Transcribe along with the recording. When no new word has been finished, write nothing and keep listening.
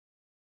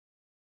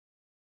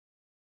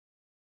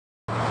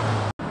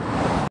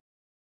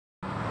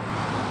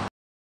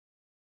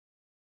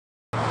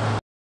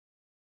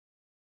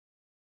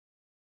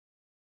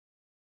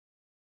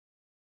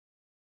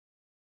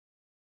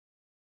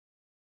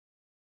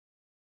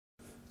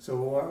So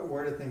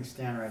where do things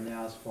stand right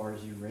now as far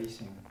as you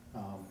racing?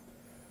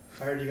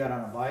 I heard you got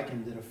on a bike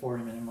and did a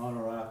 40-minute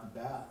moto right off the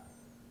bat.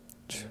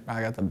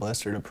 I got the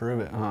blister to prove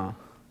it, huh?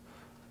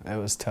 It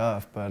was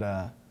tough, but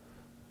I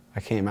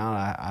came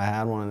out, I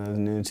had one of those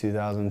new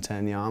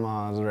 2010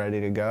 Yamahas ready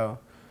to go.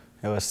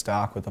 It was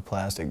stock with the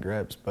plastic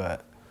grips,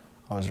 but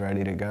I was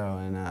ready to go.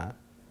 And I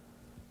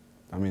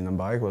mean, the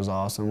bike was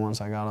awesome. Once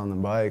I got on the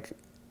bike,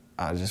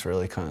 I just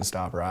really couldn't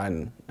stop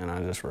riding, and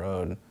I just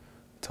rode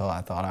until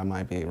I thought I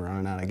might be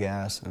running out of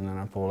gas, and then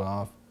I pulled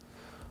off.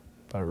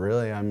 But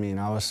really, I mean,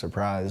 I was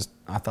surprised.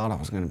 I thought I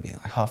was going to be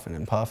like huffing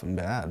and puffing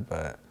bad,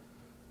 but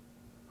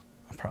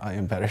I'm probably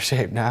in better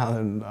shape now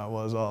than I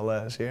was all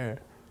last year.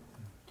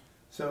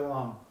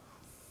 So,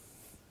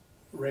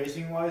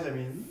 racing-wise, I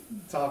mean,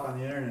 talk on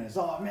the internet is,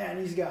 oh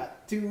man, he's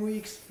got 2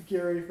 weeks to get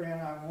ready for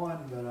Anaheim 1,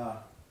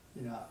 but,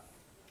 you know,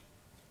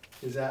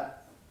 is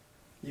that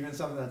even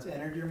something that's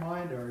entered your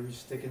mind, or are you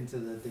sticking to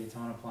the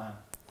Daytona plan?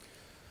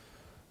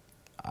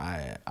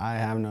 I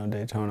have no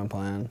Daytona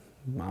plan.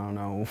 I don't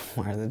know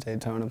where the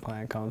Daytona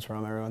plan comes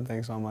from. Everyone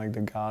thinks I'm like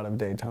the god of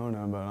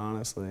Daytona, but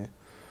honestly,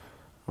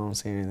 I don't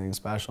see anything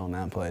special in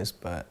that place.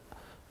 But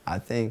I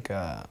think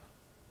I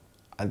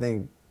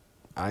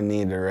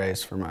need to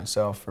race for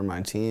myself, for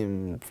my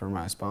team, for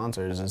my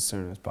sponsors as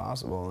soon as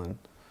possible, and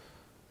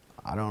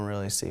I don't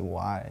really see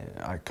why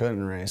I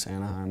couldn't race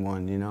Anaheim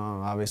 1. You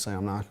know, obviously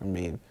I'm not going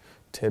to be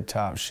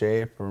tip-top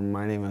shape, or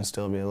might even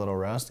still be a little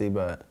rusty,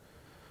 but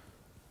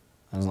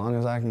as long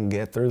as I can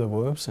get through the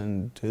whoops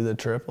and do the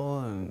triple,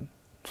 and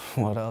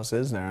what else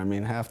is there? I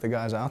mean, half the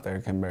guys out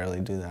there can barely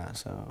do that,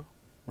 so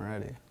I'm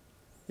ready.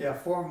 Yeah,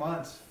 4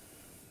 months.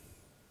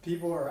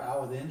 People are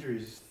out with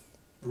injuries.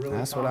 Really,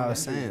 that's what I was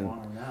saying.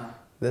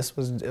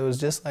 It was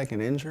just like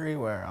an injury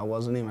where I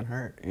wasn't even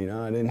hurt. You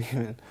know,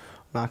 I'm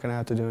not gonna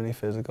have to do any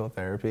physical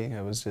therapy.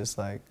 It was just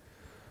like,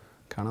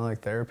 kind of like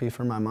therapy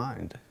for my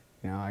mind.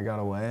 You know, I got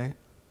away,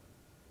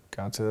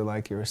 got to,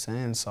 like you were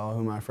saying, saw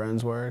who my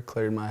friends were,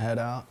 cleared my head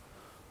out.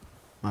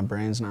 My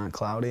brain's not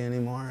cloudy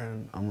anymore,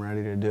 and I'm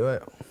ready to do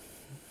it.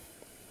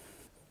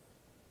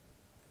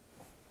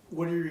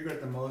 What do you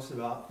regret the most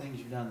about things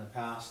you've done in the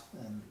past,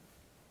 and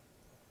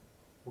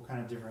what kind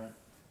of different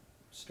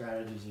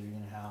strategies are you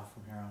going to have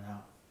from here on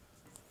out?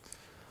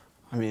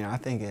 I mean, I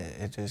think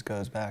it just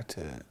goes back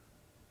to,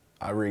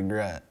 I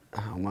regret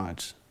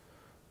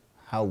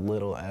how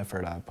little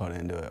effort I put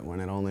into it when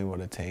it only would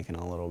have taken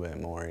a little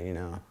bit more, you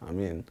know? I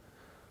mean,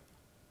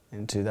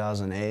 in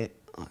 2008,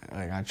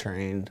 like I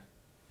trained,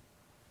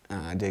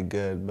 and I did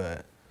good,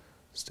 but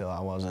still I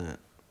wasn't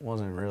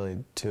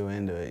really too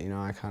into it. You know,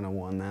 I kind of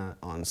won that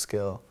on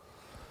skill.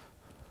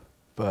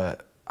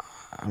 But,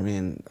 I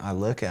mean, I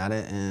look at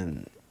it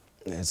and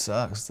it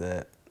sucks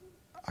that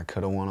I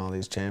could have won all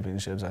these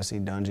championships. I see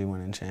Dungey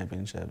winning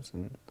championships,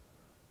 and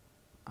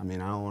I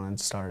mean, I don't want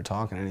to start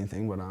talking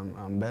anything, but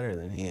I'm better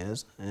than he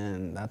is,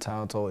 and that's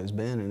how it's always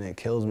been. And it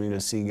kills me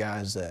to see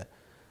guys that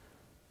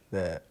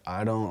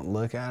I don't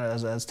look at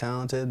as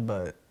talented,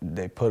 but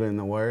they put in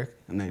the work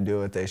and they do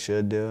what they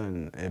should do,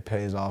 and it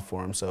pays off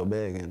for them so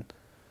big. And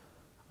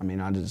I mean,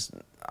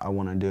 I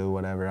want to do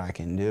whatever I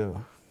can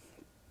do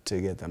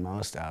to get the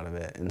most out of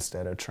it,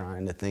 instead of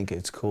trying to think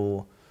it's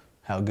cool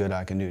how good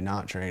I can do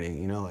not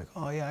training. You know, like,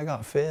 oh yeah, I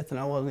got 5th and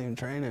I wasn't even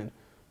training.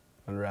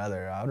 I'd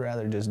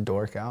rather just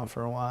dork out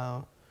for a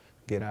while,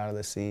 get out of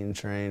the scene,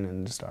 train,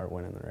 and start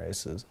winning the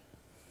races.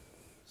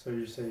 So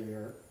you say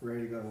you're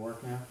ready to go to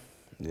work now?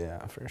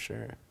 Yeah, for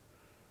sure.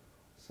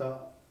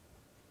 So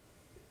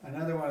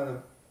another one of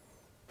the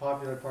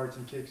popular parts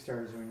in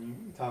Kickstarter is when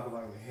you talk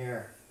about your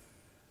hair.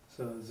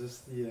 So is this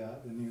the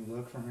new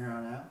look from here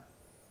on out?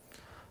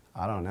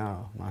 I don't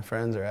know. My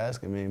friends are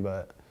asking me,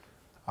 but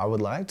I would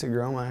like to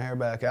grow my hair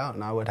back out,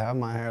 and I would have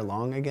my hair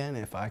long again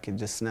if I could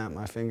just snap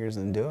my fingers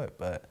and do it.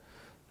 But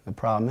the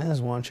problem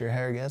is, once your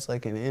hair gets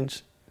like an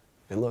inch,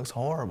 it looks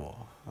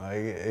horrible. Like,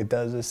 it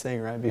does this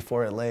thing right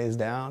before it lays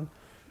down,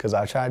 because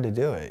I tried to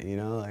do it, you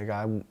know? Like,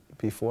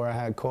 before I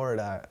had cord,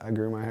 I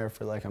grew my hair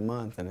for like a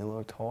month, and it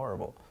looked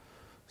horrible.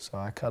 So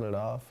I cut it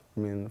off. I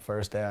mean, the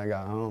first day I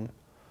got home,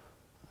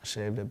 I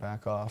shaved it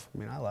back off. I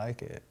mean, I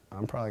like it.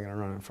 I'm probably going to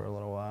run it for a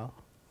little while.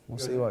 We'll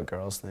see what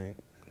girls think.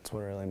 That's what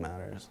really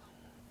matters.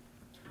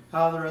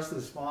 How have the rest of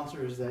the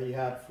sponsors that you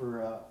had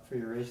for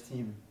your race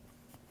team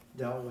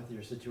dealt with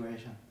your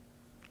situation?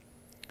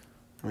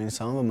 I mean,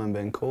 some of them have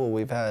been cool.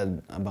 We've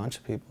had a bunch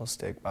of people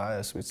stick by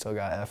us. We still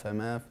got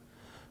FMF,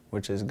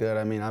 which is good.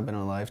 I mean, I've been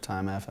a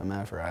lifetime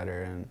FMF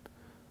rider, and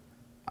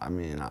I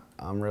mean,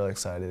 I'm really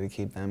excited to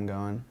keep them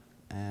going.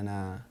 And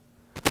I'm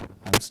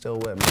still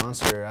with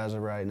Monster as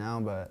of right now,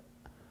 but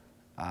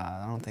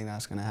I don't think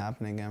that's going to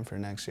happen again for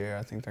next year.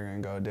 I think they're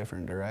going to go a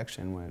different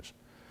direction, which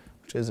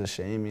is a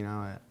shame. You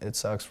know, it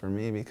sucks for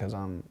me because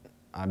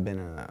I've been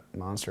a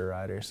Monster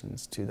rider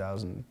since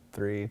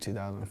 2003,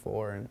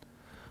 2004, and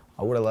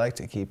I would have liked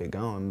to keep it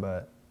going,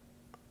 but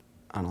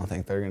I don't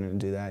think they're going to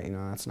do that. You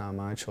know, that's not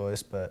my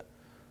choice, but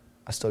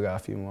I still got a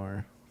few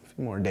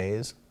more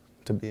days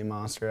to be a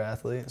Monster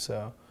athlete,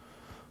 so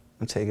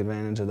I'll take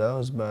advantage of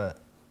those. But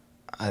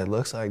It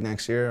looks like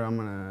next year I'm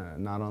gonna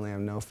not only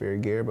have No Fear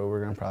gear, but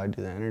we're gonna probably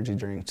do the energy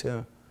drink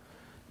too.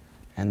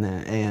 And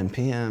then AM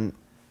PM,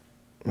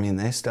 I mean,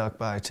 they stuck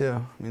by too.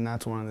 I mean,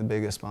 that's one of the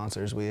biggest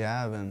sponsors we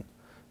have, and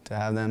to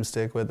have them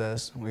stick with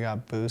us, we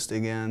got Boost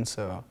again.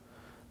 So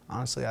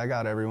honestly, I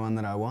got everyone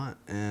that I want,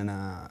 and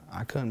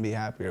I couldn't be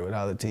happier with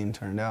how the team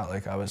turned out.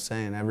 Like I was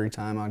saying, every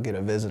time I get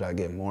a visit, I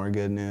get more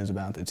good news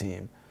about the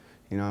team.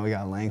 You know, we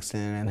got Langston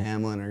and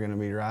Hamlin are gonna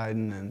be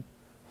riding, and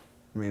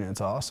I mean,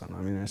 it's awesome.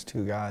 I mean, there's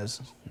two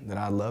guys that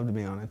I'd love to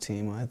be on a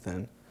team with,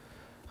 and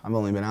I've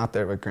only been out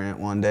there with Grant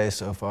one day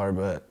so far,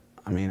 but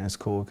I mean, it's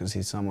cool because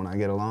he's someone I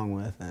get along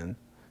with, and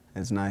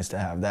it's nice to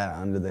have that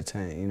under the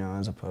tent, you know,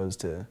 as opposed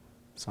to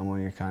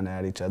someone you're kind of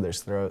at each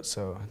other's throats,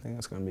 so I think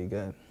it's going to be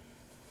good.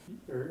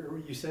 Or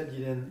you said you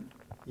didn't,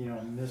 you know,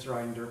 miss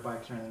riding dirt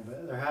bikes or anything,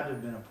 but there had to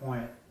have been a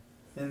point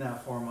in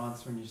that 4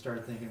 months when you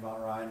started thinking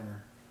about riding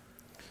or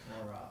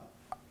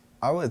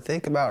I would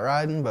think about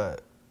riding,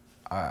 but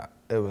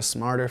it was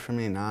smarter for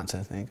me not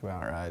to think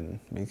about riding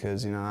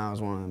because, you know, that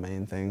was one of the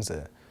main things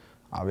that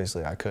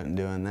obviously I couldn't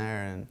do in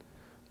there. And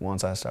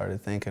once I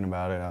started thinking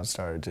about it, I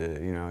started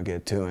to, you know,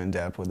 get too in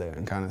depth with it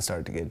and kind of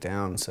start to get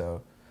down.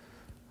 So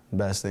the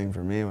best thing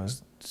for me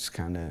was just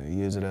kind of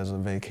use it as a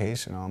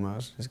vacation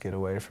almost, just get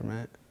away from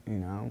it, you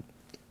know,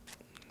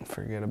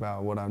 forget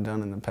about what I've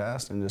done in the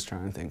past and just try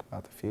and think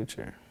about the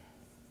future.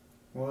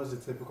 What was a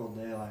typical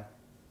day like?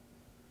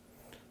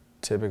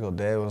 Typical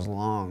day was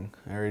long.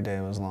 Every day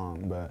was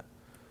long, but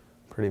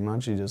pretty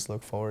much you just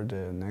look forward to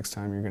the next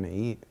time you're gonna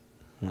eat.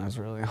 And that's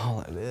really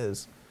all it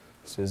is.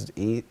 It's just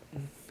eat,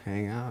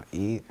 hang out,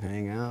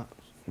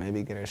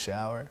 maybe get a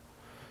shower,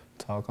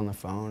 talk on the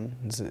phone.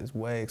 It's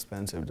way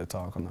expensive to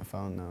talk on the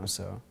phone though,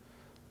 so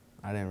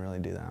I didn't really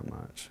do that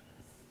much.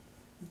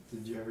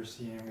 Did you ever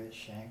see anyone get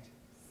shanked,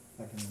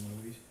 like in the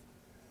movies?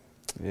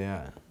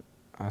 Yeah,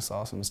 I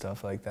saw some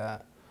stuff like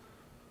that.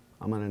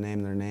 I'm gonna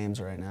name their names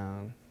right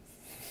now.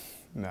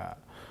 Nah,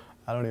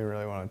 I don't even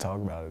really want to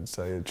talk about it, to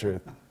tell you the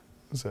truth.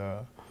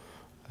 So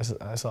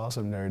I saw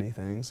some dirty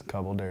things, a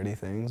couple dirty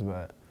things,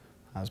 but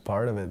as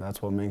part of it,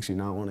 that's what makes you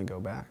not want to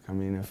go back. I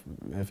mean,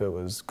 if it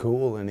was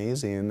cool and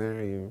easy in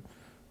there,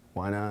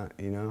 why not,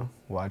 you know?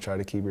 Why try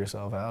to keep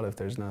yourself out if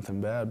there's nothing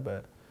bad?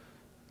 But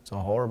it's a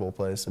horrible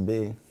place to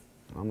be.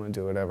 I'm going to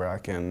do whatever I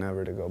can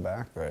never to go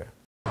back there.